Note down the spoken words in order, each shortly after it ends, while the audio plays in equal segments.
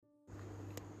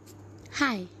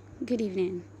Hi, good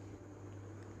evening,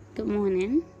 good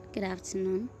morning, good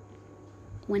afternoon,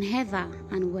 whenever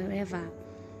and wherever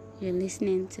you're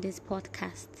listening to this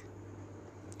podcast.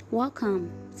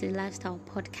 Welcome to the Lifestyle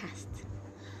Podcast.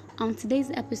 On today's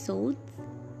episode,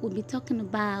 we'll be talking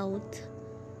about,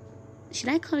 should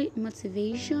I call it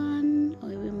motivation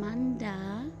or a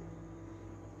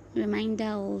reminder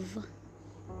of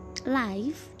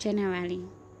life generally.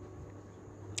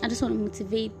 I just want to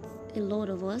motivate a lot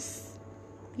of us,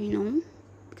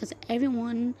 because every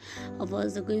one of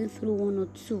us are going through one or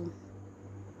two,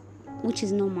 which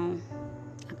is normal,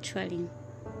 actually.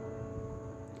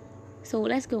 So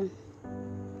let's go.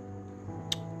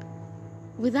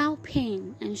 Without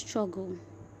pain and struggle,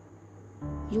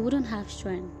 you wouldn't have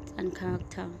strength and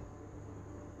character.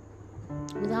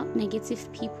 Without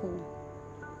negative people,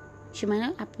 you might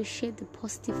not appreciate the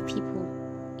positive people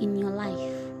in your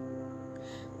life.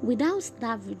 Without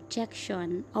that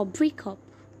rejection or breakup,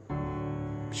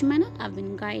 she might not have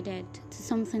been guided to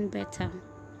something better.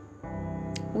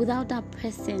 Without that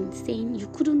person saying you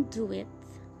couldn't do it,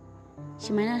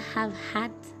 she might not have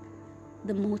had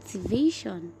the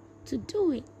motivation to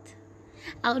do it.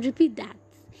 I'll repeat that.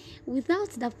 Without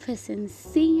that person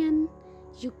saying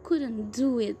you couldn't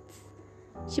do it,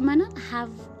 she might not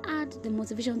have had the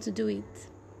motivation to do it.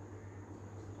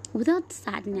 Without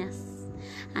sadness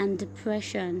and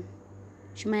depression,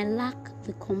 she might lack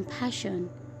the compassion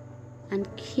and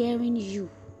caring you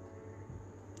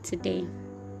today.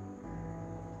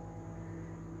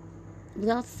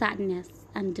 Without sadness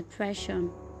and depression,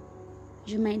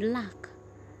 you might lack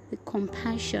the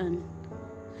compassion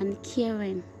and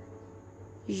caring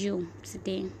you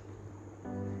today.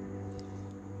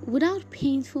 Without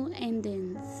painful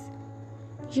endings,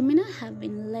 you may not have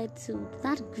been led to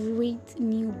that great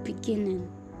new beginning.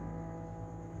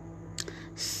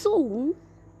 So,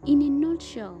 in a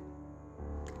nutshell,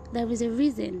 there is a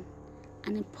reason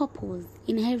and a purpose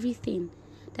in everything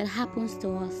that happens to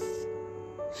us.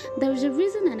 There is a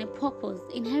reason and a purpose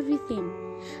in everything,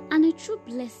 and a true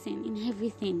blessing in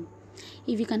everything,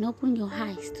 if you can open your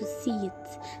eyes to see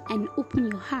it and open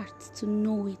your heart to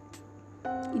know it.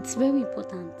 It's very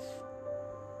important.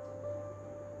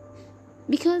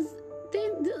 Because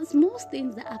most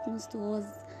things that happens to us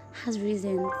has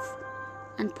reasons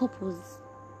and purpose.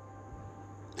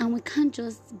 And we can't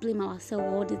just blame ourselves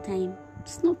all the time.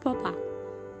 It's not proper.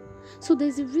 So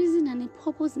there's a reason and a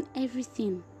purpose in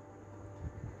everything.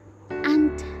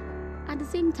 And at the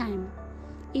same time,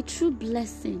 a true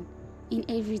blessing in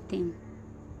everything.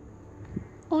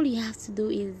 All you have to do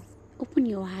is open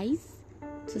your eyes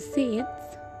to see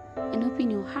it and open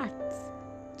your heart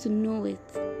to know it.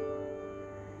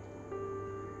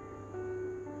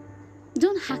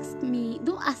 Don't ask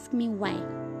me why.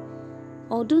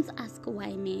 Or don't ask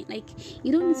why me.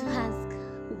 You don't need to ask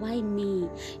why me.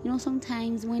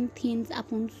 Sometimes when things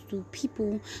happen to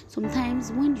people,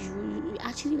 sometimes when you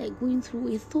actually going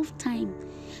through a tough time,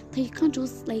 that you can't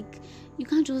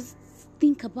just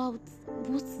think about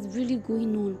what's really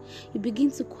going on. You begin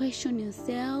to question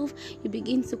yourself, you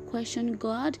begin to question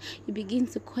God, you begin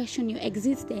to question your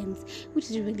existence, which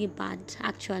is really bad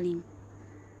actually.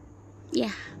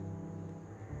 Yeah.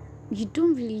 You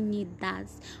don't really need that.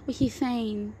 Okay,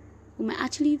 fine. We might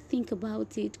actually think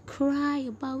about it, cry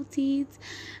about it,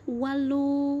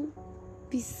 wallow,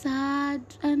 be sad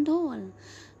and all.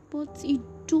 But you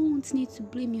don't need to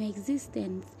blame your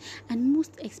existence. And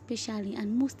most especially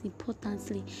and most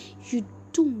importantly, you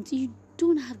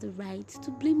don't have the right to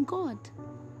blame God.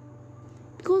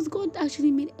 Because God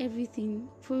actually made everything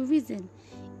for a reason.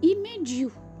 He made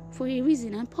you for a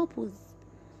reason and purpose.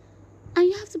 And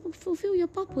you have to fulfill your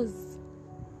purpose.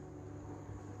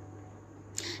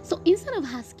 So instead of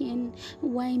asking,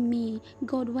 why me?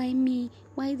 God, why me?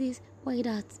 Why this? Why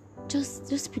that?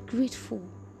 Just be grateful.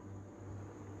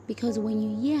 Because when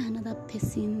you hear another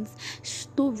person's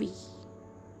story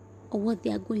or what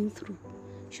they are going through,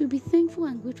 you should be thankful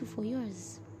and grateful for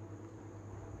yours.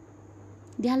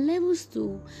 There are levels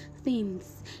to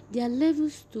things. There are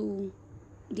levels to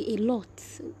a lot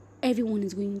everyone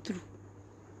is going through.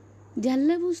 There are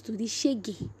levels to the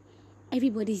shaggy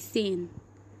everybody's saying.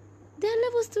 There are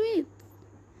levels to it.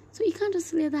 So you can't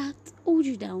just let that hold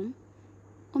you down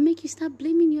or make you start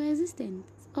blaming your existence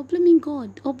or blaming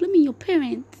God or blaming your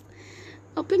parents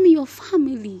or blaming your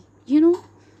family.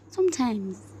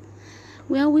 Sometimes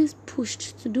we're always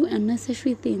pushed to do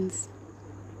unnecessary things.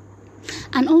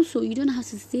 And also, you don't have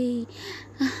to say,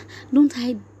 don't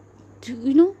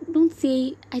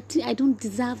say, I don't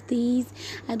deserve this,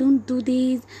 I don't do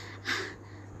this.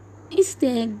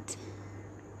 Instead,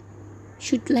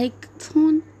 should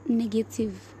turn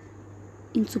negative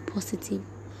into positive.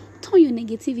 Turn your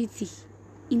negativity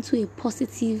into a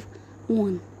positive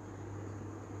one.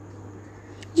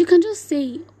 You can just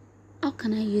say, how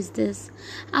can I use this?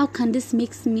 How can this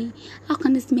make me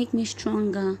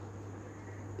stronger?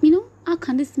 How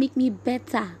can this make me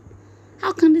better?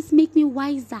 How can this make me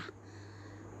wiser?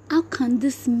 How can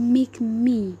this make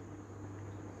me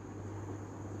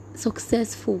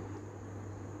successful?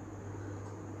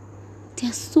 There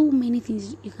are so many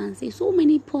things you can say, so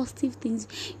many positive things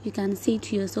you can say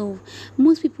to yourself.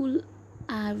 Most people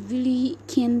are really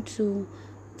keen to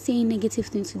say negative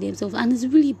things to themselves, and it's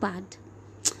really bad.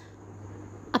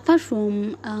 Apart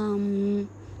from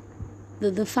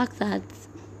the fact that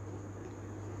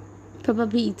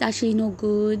probably it's actually not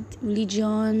good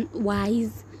religion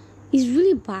wise, is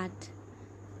really bad,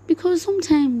 because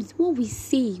sometimes what we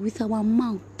say with our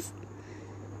mouth,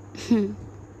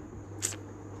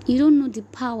 you don't know the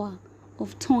power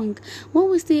of tongue. What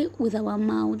we say with our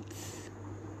mouth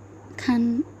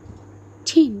can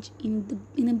change in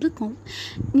a blink of,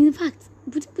 in fact,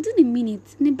 within a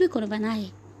minute, in a blink of an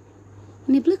eye.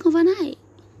 In a blink of an eye,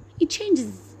 it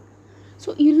changes.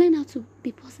 So you learn how to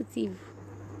be positive.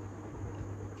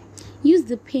 Use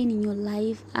the pain in your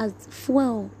life as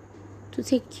fuel to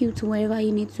take you to wherever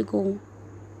you need to go.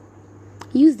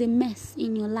 Use the mess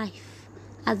in your life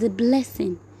as a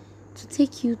blessing to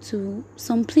take you to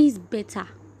someplace better.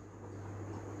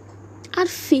 Add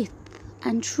faith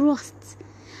and trust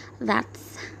that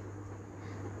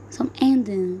some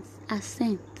endings are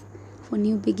sent for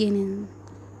new beginnings.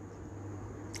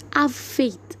 Have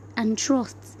faith and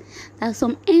trust that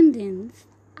some endings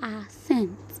are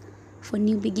sent for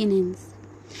new beginnings.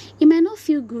 It might not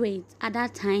feel great at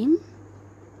that time,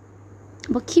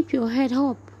 but keep your head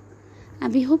up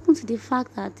and be open to the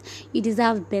fact that you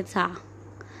deserve better.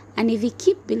 And if you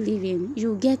keep believing,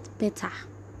 you'll get better.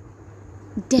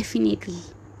 Definitely.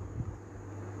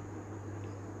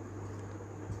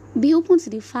 Be open to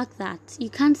the fact that you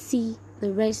can't see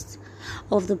the rest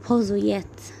of the puzzle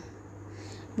yet.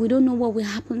 We don't know what will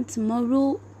happen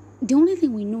tomorrow. The only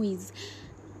thing we know is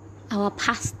our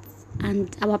past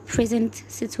and our present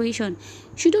situation.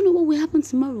 You don't know what will happen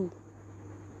tomorrow.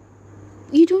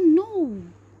 You don't know.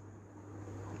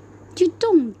 You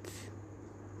don't.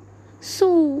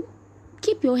 So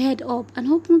keep your head up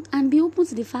and be open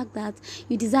to the fact that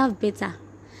you deserve better.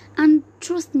 And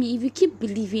trust me, if you keep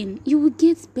believing, you will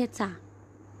get better.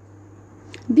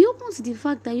 Be open to the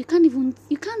fact that you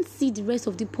can't see the rest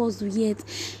of the puzzle yet.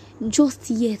 Just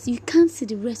yet. You can't see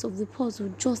the rest of the puzzle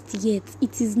just yet.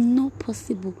 It is not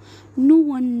possible. No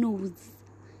one knows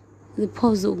the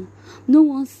puzzle. No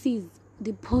one sees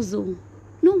the puzzle.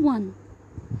 No one.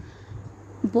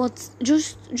 But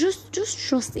just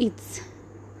trust it.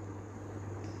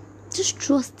 Just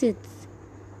trust it.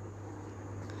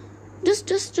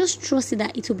 Just trust it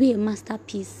that it will be a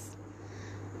masterpiece.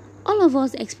 All of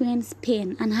us experience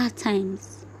pain and hard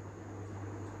times.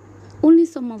 Only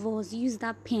some of us use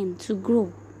that pain to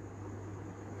grow.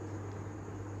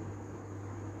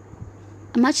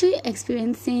 I'm actually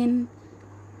experiencing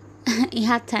a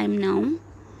hard time now.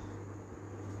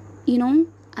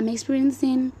 I'm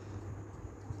experiencing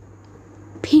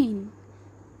pain,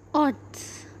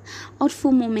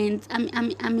 hurtful moments. I'm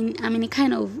in a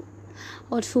kind of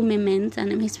hurtful moment,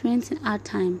 and I'm experiencing hard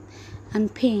time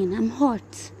and pain. I'm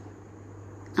hurt.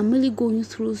 I'm really going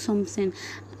through something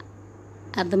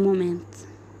at the moment.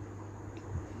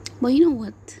 But you know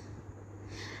what?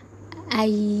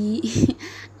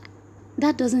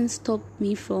 That doesn't stop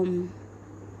me from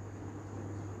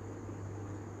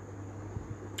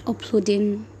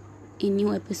uploading a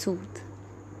new episode.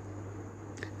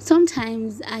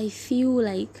 Sometimes I feel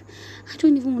like I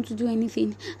don't even want to do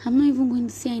anything. I'm not even going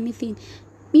to say anything.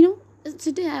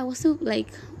 Today I was so like,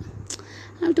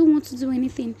 I don't want to do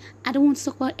anything. I don't want to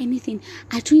talk about anything.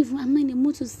 I'm not in the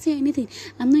mood to say anything.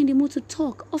 I'm not in the mood to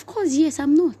talk. Of course, yes,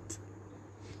 I'm not.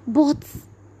 But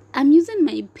I'm using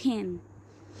my pen.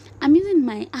 I'm using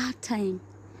my hard time.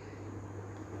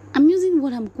 I'm using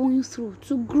what I'm going through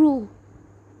to grow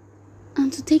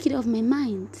and to take it off my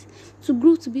mind, to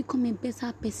grow to become a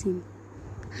better person.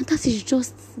 And that is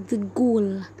just the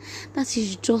goal. That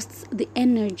is just the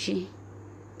energy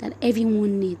that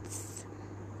everyone needs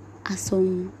at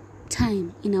some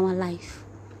time in our life.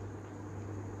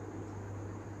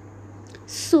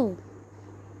 So,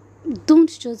 don't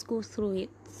just go through it.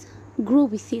 Grow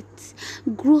with it.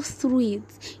 Grow through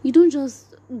it. You don't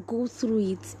just go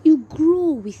through it. You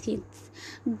grow with it.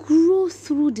 Grow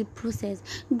through the process.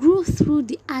 Grow through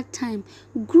the hard time.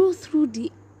 Grow through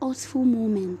the hurtful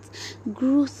moments.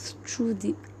 Grow through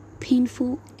the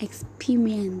painful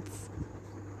experience.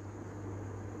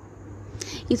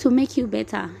 It will make you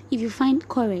better if you find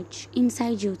courage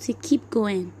inside you to keep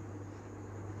going.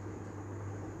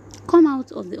 Come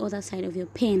out of the other side of your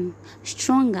pain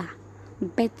stronger,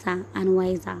 better, and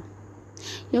wiser.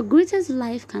 Your greatest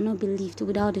life cannot be lived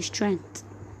without the strength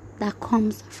that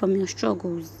comes from your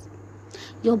struggles.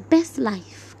 Your best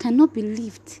life cannot be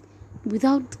lived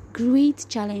without great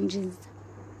challenges.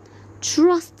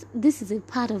 Trust this is a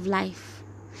part of life.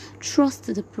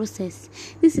 Trust the process.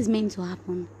 This is meant to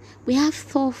happen. We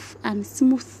have tough and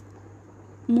smooth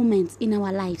moments in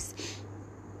our lives.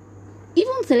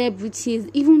 Even celebrities,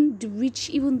 even the rich,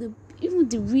 even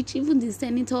the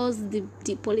senators,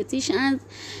 the politicians,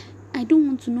 I don't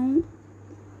want to know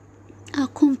how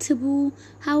comfortable,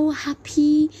 how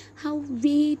happy, how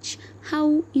rich,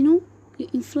 how, your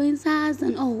influencers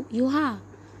and all you are.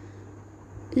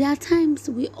 There are times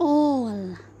we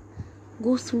all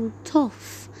go through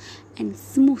tough and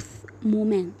smooth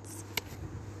moments.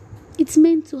 It's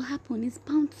meant to happen. It's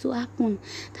bound to happen.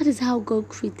 That is how God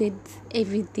created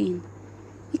everything.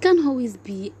 It can't always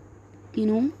be,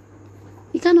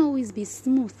 it can't always be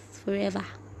smooth forever.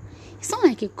 It's not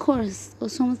like a course or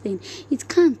something. It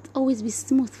can't always be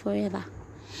smooth forever.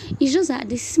 It's just that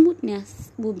the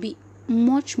smoothness will be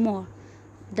much more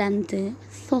than the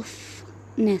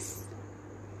softness.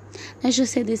 Let's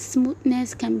just say the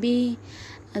smoothness can be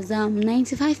as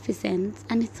 95%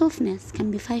 and the softness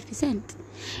can be 5%,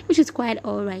 which is quite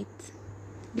alright.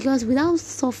 Because without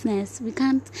softness, we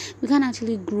can't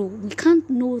actually grow. We can't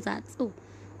know that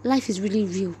life is really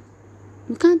real.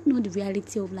 We can't know the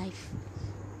reality of life,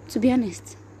 to be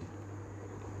honest.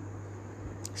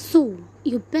 So,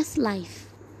 your best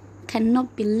life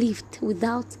cannot be lived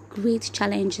without great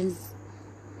challenges.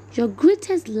 Your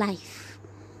greatest life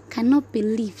cannot be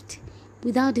lived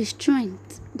without the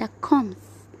strength that comes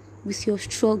with your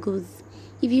struggles.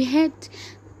 If you heard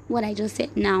what I just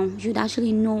said now, you'd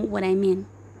actually know what I mean.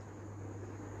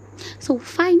 So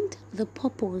find the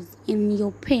purpose in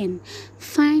your pain.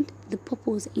 Find the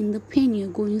purpose in the pain you're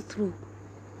going through.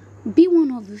 Be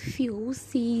one of the few who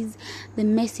sees the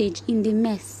message in the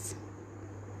mess.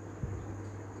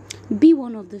 Be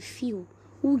one of the few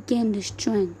who gain the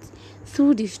strength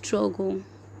through the struggle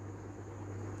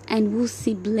and will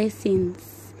see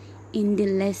blessings in the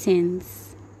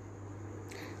lessons.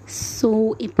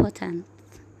 So important.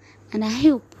 And I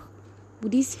hope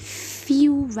with this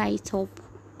few write-up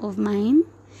of mine,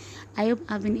 I hope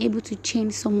I've been able to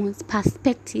change someone's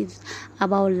perspective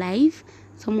about life,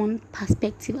 someone's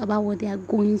perspective about what they are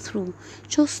going through.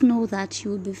 Just know that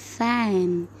you'll be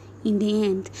fine in the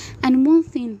end. And one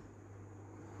thing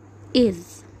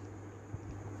is,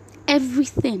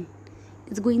 everything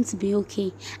is going to be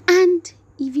okay. And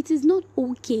if it is not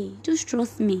okay, just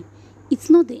trust me, it's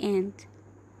not the end.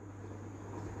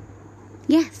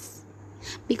 Yes,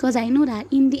 because I know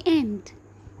that in the end,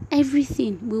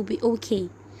 everything will be okay.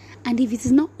 And if it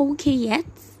is not okay yet,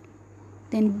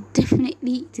 then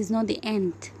definitely it is not the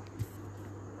end.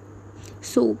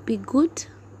 So be good,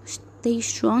 stay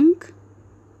strong,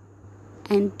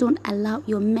 and don't allow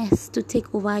your mess to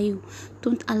take over you.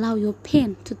 Don't allow your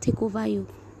pain to take over you.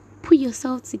 Put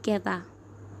yourself together.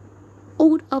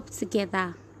 Hold up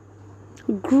together.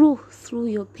 Grow through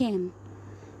your pain.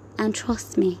 And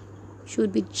trust me, you will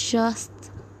be just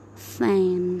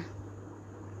fine.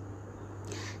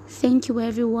 Thank you,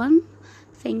 everyone.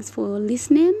 Thanks for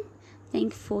listening.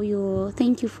 Thank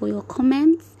you for your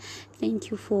comments. Thank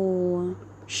you for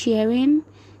sharing,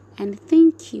 and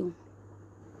thank you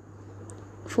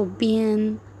for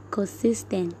being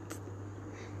consistent.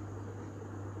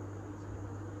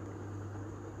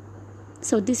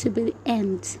 So this will be the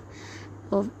end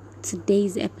of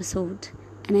today's episode,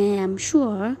 and I am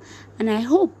sure and I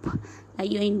hope that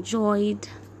you enjoyed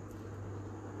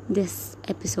this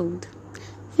episode.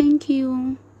 Thank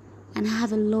you and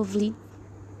have a lovely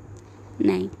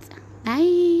night.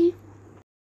 Bye.